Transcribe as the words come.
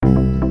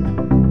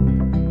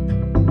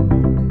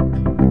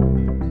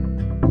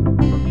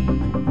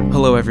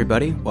Hello,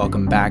 everybody.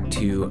 Welcome back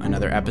to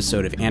another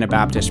episode of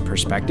Anabaptist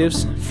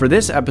Perspectives. For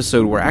this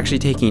episode, we're actually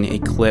taking a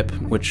clip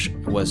which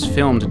was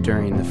filmed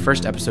during the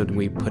first episode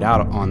we put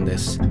out on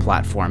this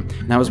platform.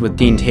 And that was with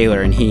Dean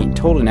Taylor, and he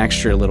told an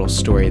extra little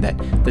story that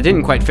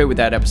didn't quite fit with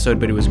that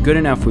episode, but it was good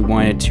enough we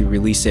wanted to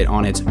release it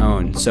on its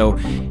own. So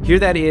here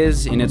that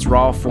is in its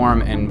raw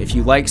form, and if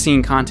you like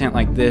seeing content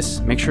like this,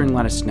 make sure and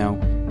let us know.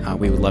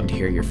 We would love to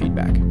hear your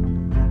feedback.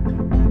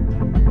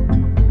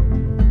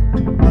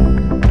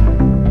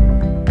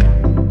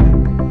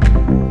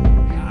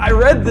 I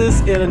read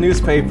this in a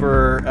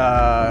newspaper.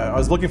 I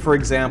was looking for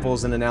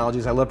examples and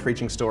analogies. I love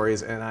preaching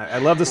stories, and I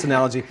love this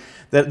analogy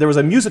that there was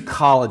a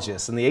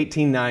musicologist in the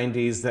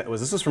 1890s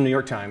this was from New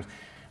York Times,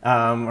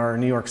 or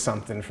New York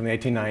something from the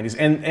 1890s,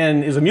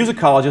 and he was a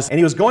musicologist, and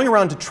he was going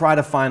around to try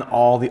to find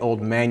all the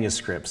old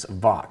manuscripts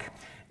of Bach.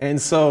 And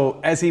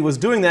so as he was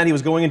doing that, he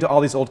was going into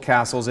all these old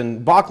castles,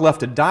 and Bach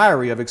left a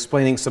diary of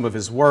explaining some of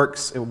his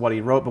works and what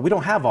he wrote, but we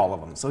don't have all of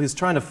them. So he's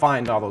trying to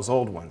find all those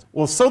old ones.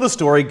 Well, so the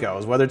story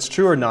goes, whether it's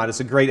true or not, it's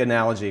a great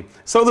analogy.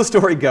 So the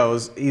story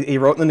goes, he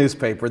wrote in the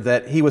newspaper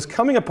that he was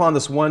coming upon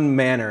this one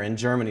manor in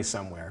Germany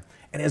somewhere.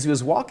 And as he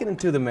was walking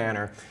into the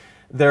manor,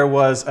 there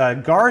was a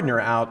gardener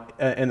out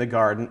in the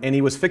garden, and he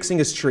was fixing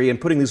his tree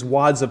and putting these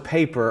wads of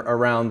paper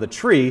around the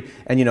tree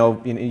and,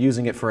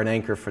 using it for an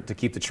anchor to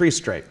keep the tree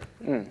straight.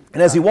 And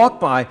as he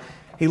walked by,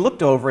 he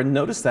looked over and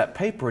noticed that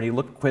paper, and he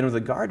went over to the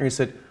gardener and he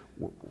said,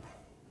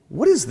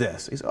 "What is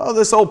this?" He said, "Oh,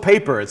 this old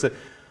paper."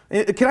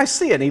 "Can I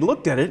see it?" And he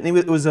looked at it, and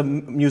it was a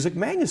music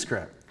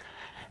manuscript.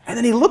 And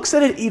then he looks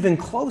at it even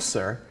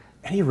closer,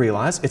 and he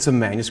realized it's a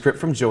manuscript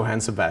from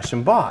Johann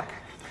Sebastian Bach.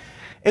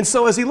 And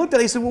so as he looked at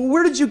it, he said, "Well,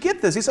 where did you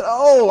get this?" He said,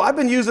 "Oh, I've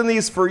been using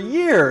these for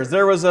years.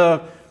 There was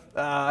a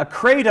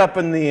crate up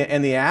in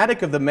the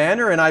attic of the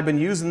manor, and I've been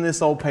using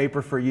this old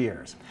paper for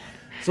years."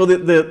 So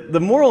the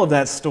moral of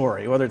that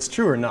story, whether it's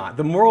true or not,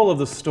 the moral of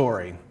the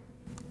story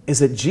is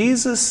that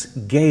Jesus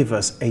gave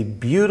us a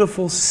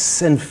beautiful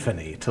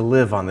symphony to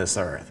live on this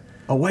earth,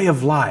 a way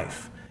of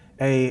life,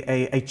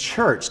 a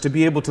church to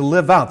be able to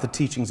live out the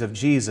teachings of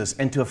Jesus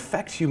and to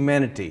affect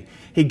humanity.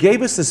 He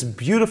gave us this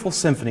beautiful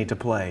symphony to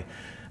play.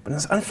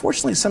 But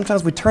unfortunately,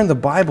 sometimes we turn the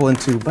Bible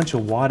into a bunch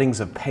of waddings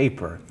of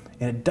paper,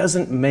 and it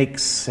doesn't make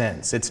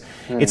sense.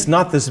 It's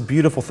not this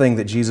beautiful thing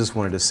that Jesus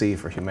wanted to see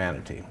for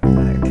humanity.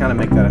 I kind of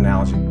make that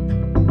analogy.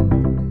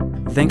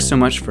 Thanks so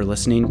much for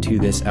listening to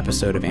this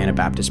episode of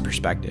Anabaptist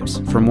Perspectives.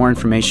 For more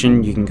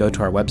information, you can go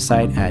to our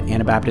website at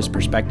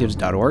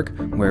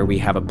anabaptistperspectives.org, where we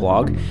have a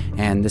blog,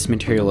 and this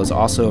material is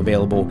also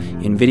available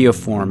in video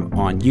form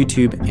on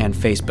YouTube and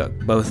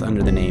Facebook, both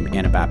under the name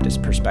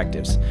Anabaptist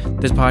Perspectives.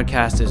 This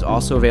podcast is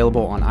also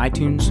available on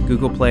iTunes,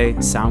 Google Play,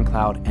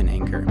 SoundCloud, and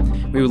Anchor.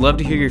 We would love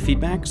to hear your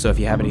feedback, so if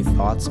you have any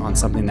thoughts on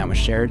something that was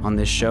shared on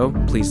this show,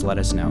 please let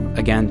us know.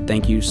 Again,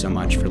 thank you so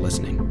much for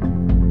listening.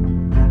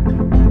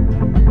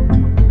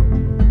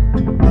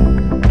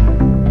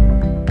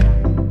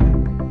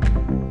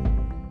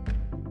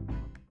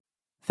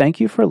 Thank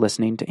you for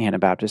listening to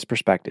Anabaptist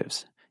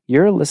Perspectives.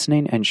 Your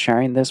listening and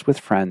sharing this with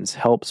friends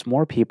helps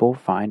more people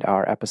find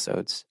our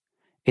episodes.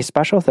 A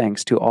special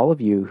thanks to all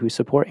of you who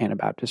support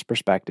Anabaptist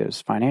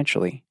Perspectives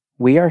financially.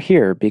 We are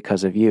here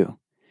because of you.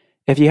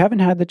 If you haven't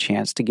had the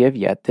chance to give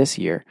yet this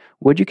year,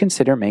 would you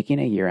consider making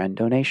a year-end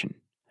donation?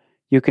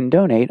 You can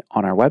donate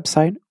on our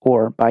website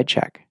or by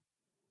check.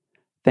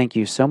 Thank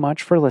you so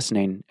much for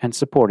listening and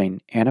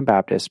supporting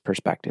Anabaptist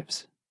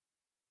Perspectives.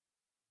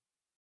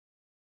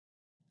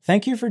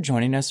 Thank you for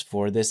joining us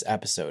for this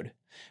episode.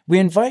 We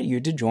invite you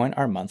to join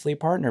our monthly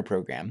partner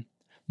program.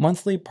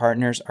 Monthly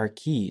partners are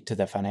key to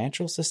the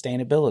financial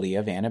sustainability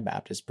of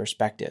Anabaptist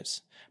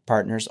Perspectives.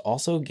 Partners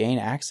also gain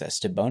access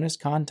to bonus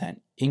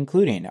content,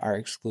 including our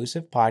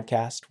exclusive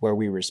podcast where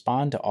we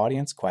respond to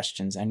audience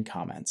questions and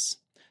comments.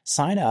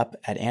 Sign up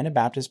at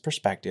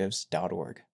anabaptistperspectives.org.